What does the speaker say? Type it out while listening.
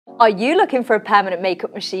Are you looking for a permanent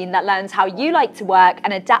makeup machine that learns how you like to work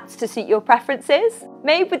and adapts to suit your preferences?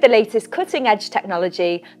 Made with the latest cutting-edge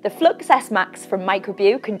technology, the Flux S Max from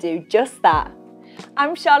Microbeau can do just that.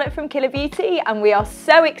 I'm Charlotte from Killer Beauty, and we are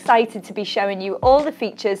so excited to be showing you all the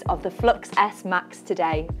features of the Flux S Max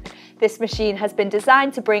today. This machine has been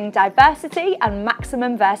designed to bring diversity and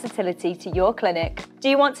maximum versatility to your clinic. Do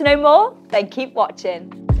you want to know more? Then keep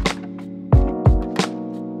watching.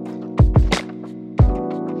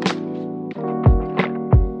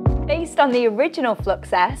 Based on the original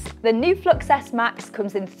Flux S, the new Flux S Max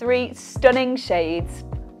comes in 3 stunning shades: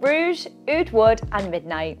 Rouge, Oud Wood and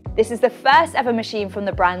Midnight. This is the first ever machine from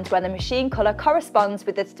the brand where the machine colour corresponds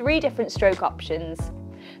with the 3 different stroke options.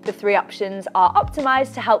 The 3 options are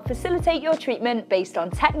optimised to help facilitate your treatment based on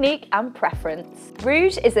technique and preference.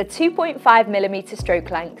 Rouge is a 2.5mm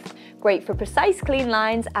stroke length, great for precise clean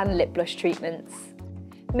lines and lip blush treatments.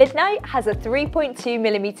 Midnight has a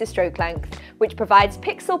 3.2mm stroke length, which provides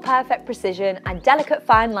pixel-perfect precision and delicate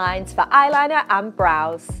fine lines for eyeliner and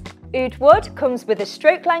brows. Oud Wood comes with a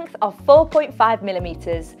stroke length of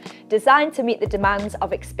 4.5mm, designed to meet the demands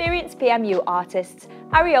of experienced PMU artists,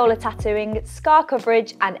 areola tattooing, scar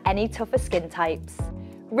coverage and any tougher skin types.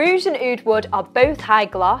 Rouge and Oud Wood are both high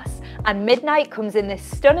gloss, and Midnight comes in this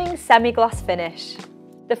stunning semi-gloss finish.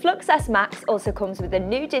 The Flux S Max also comes with a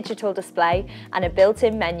new digital display and a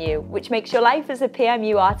built-in menu, which makes your life as a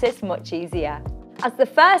PMU artist much easier. As the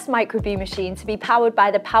first Microbeau machine to be powered by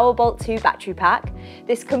the Powerbolt 2 battery pack,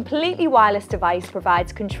 this completely wireless device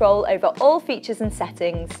provides control over all features and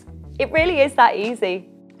settings. It really is that easy.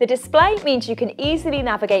 The display means you can easily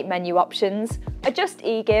navigate menu options, adjust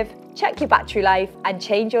e-give, check your battery life and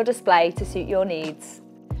change your display to suit your needs.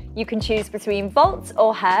 You can choose between volts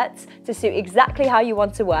or hertz to suit exactly how you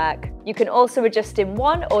want to work. You can also adjust in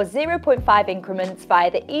 1 or 0.5 increments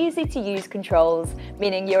via the easy-to-use controls,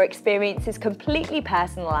 meaning your experience is completely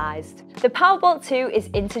personalised. The Powerbolt 2 is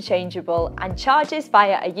interchangeable and charges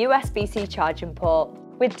via a USB-C charging port,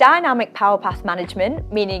 with dynamic power path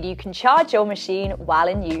management, meaning you can charge your machine while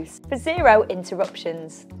in use for 0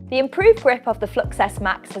 interruptions. The improved grip of the Flux S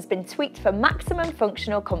Max has been tweaked for maximum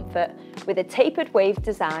functional comfort with a tapered wave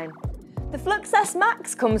design. The Flux S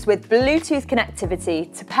Max comes with Bluetooth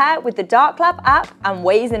connectivity to pair with the DarkLab app and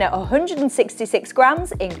weighs in at 166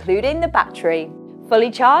 grams, including the battery.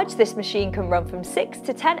 Fully charged, this machine can run from 6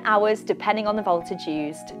 to 10 hours depending on the voltage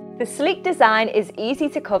used. The sleek design is easy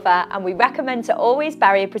to cover, and we recommend to always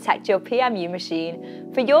barrier protect your PMU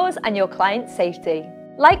machine for yours and your client's safety.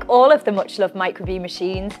 Like all of the much-loved Microbeau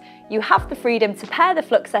machines, you have the freedom to pair the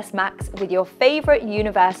Flux S Max with your favourite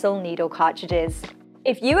universal needle cartridges.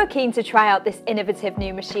 If you are keen to try out this innovative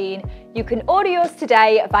new machine, you can order yours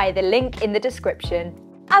today via the link in the description.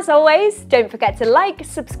 As always, don't forget to like,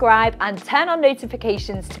 subscribe and turn on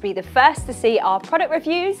notifications to be the first to see our product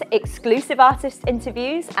reviews, exclusive artist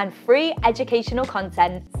interviews and free educational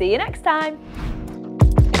content. See you next time!